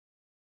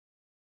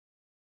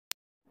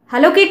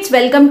Hello kids,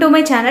 welcome to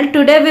my channel.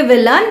 Today we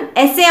will learn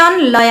essay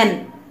on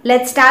lion.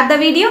 Let's start the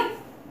video.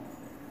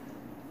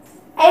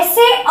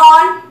 Essay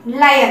on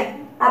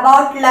lion.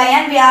 About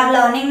lion we are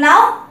learning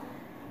now.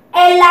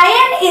 A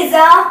lion is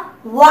a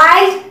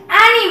wild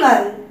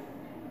animal.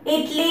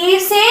 It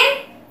lives in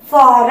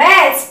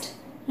forest.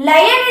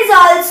 Lion is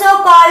also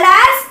called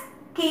as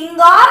king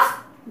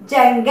of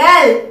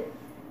jungle.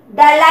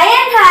 The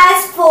lion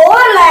has 4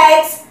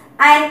 legs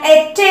and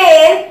a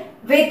tail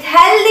with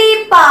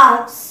healthy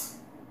parts.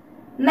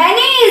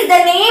 Many is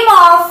the name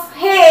of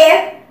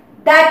hair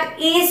that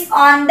is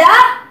on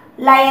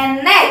the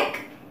lion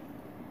neck.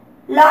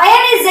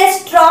 Lion is a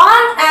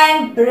strong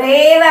and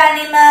brave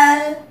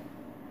animal.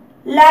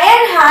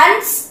 Lion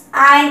hunts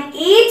and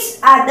eats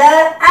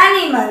other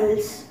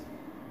animals.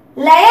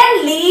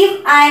 Lion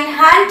live and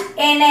hunt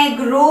in a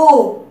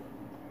group.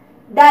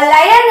 The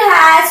lion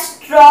has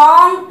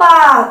strong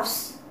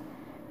paws.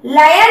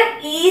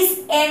 Lion is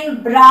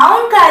in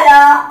brown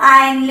color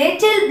and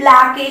little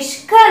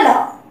blackish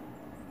color.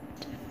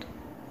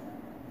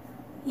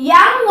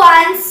 Young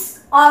ones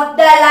of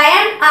the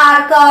lion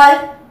are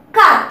called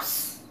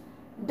cubs.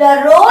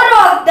 The roar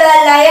of the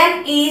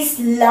lion is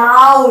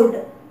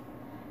loud.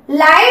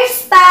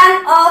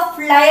 Lifespan of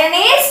lion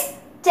is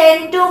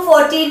 10 to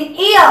 14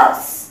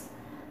 years.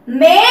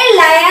 Male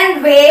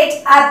lion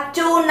weighs up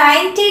to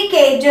 90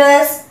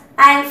 kgs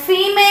and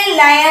female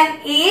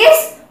lion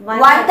is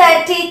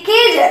 130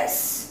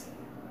 kgs.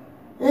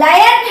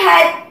 Lion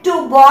head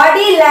to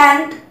body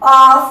length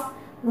of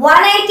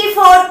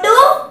 184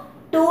 to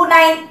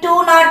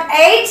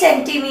 208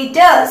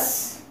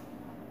 centimeters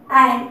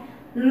and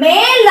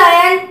male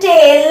lion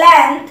tail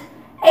length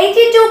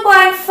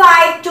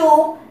 82.5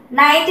 to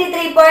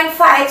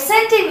 93.5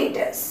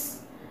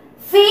 centimeters.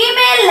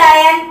 Female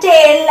lion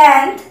tail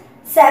length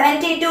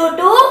 72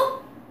 to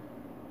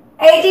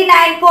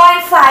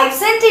 89.5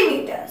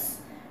 centimeters.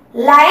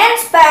 Lion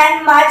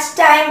spend much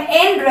time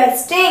in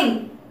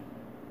resting.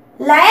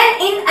 Lion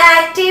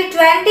inactive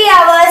 20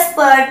 hours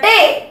per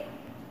day.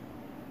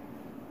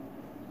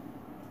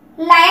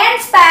 Lion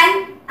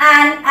spend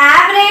an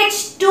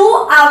average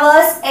 2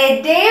 hours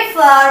a day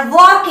for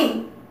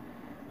walking.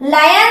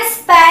 Lion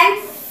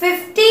spend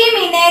 50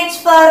 minutes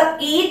for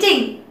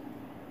eating.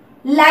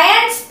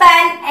 Lion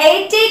spend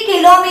 80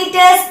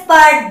 kilometers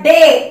per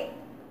day.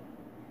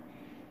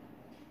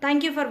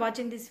 Thank you for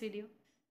watching this video.